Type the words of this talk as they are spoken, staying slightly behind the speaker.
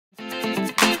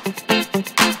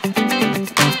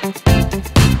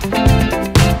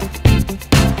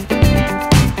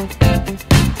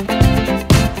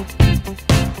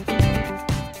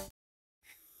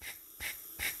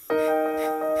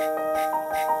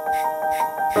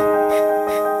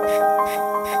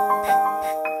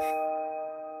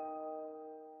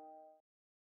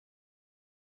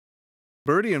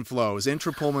Verdean Flow is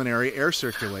intrapulmonary air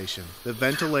circulation that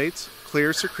ventilates,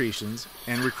 clears secretions,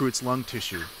 and recruits lung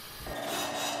tissue.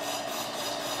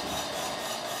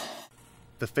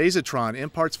 The phasotron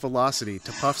imparts velocity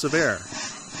to puffs of air,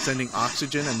 sending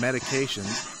oxygen and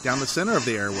medications down the center of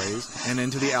the airways and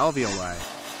into the alveoli.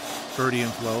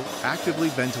 Verdean Flow actively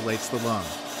ventilates the lung.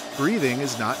 Breathing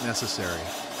is not necessary.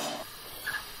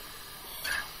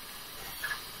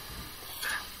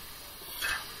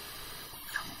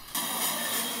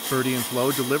 Verdean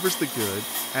Flow delivers the good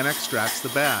and extracts the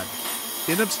bad.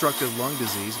 In obstructive lung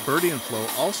disease, Verdean Flow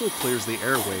also clears the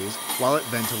airways while it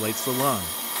ventilates the lung.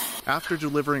 After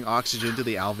delivering oxygen to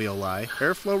the alveoli,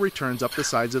 airflow returns up the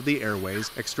sides of the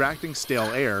airways, extracting stale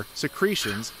air,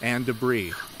 secretions, and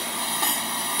debris.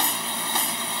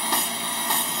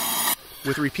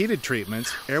 With repeated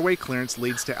treatments, airway clearance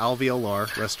leads to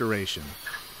alveolar restoration.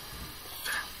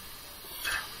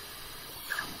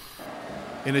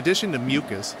 In addition to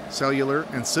mucus, cellular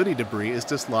and sooty debris is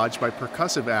dislodged by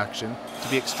percussive action to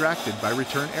be extracted by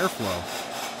return airflow.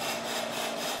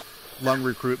 Lung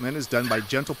recruitment is done by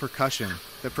gentle percussion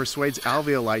that persuades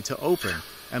alveoli to open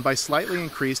and by slightly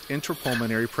increased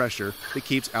intrapulmonary pressure that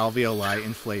keeps alveoli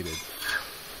inflated.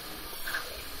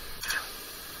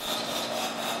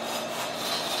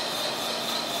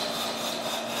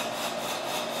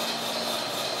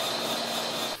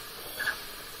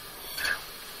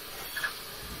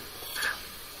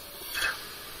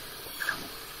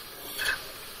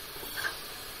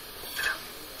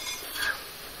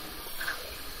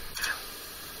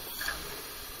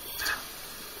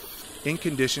 In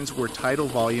conditions where tidal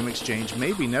volume exchange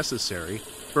may be necessary,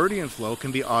 Verdean Flow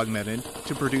can be augmented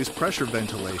to produce pressure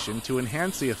ventilation to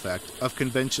enhance the effect of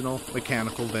conventional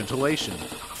mechanical ventilation.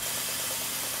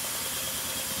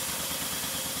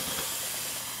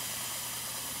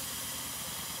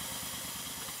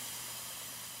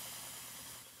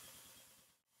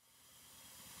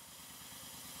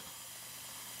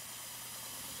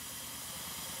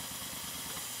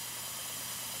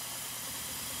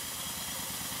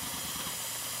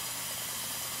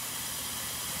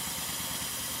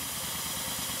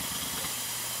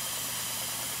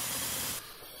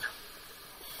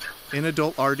 In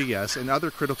adult RDS and other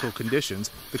critical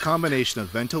conditions, the combination of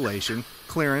ventilation,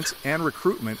 clearance, and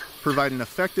recruitment provide an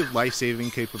effective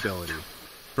life-saving capability.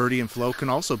 Verdean Flow can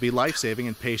also be life-saving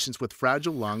in patients with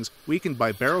fragile lungs weakened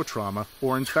by barotrauma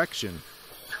or infection.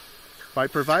 By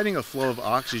providing a flow of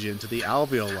oxygen to the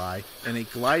alveoli in a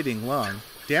gliding lung,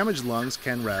 damaged lungs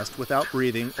can rest without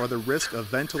breathing or the risk of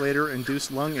ventilator-induced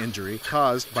lung injury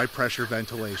caused by pressure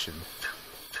ventilation.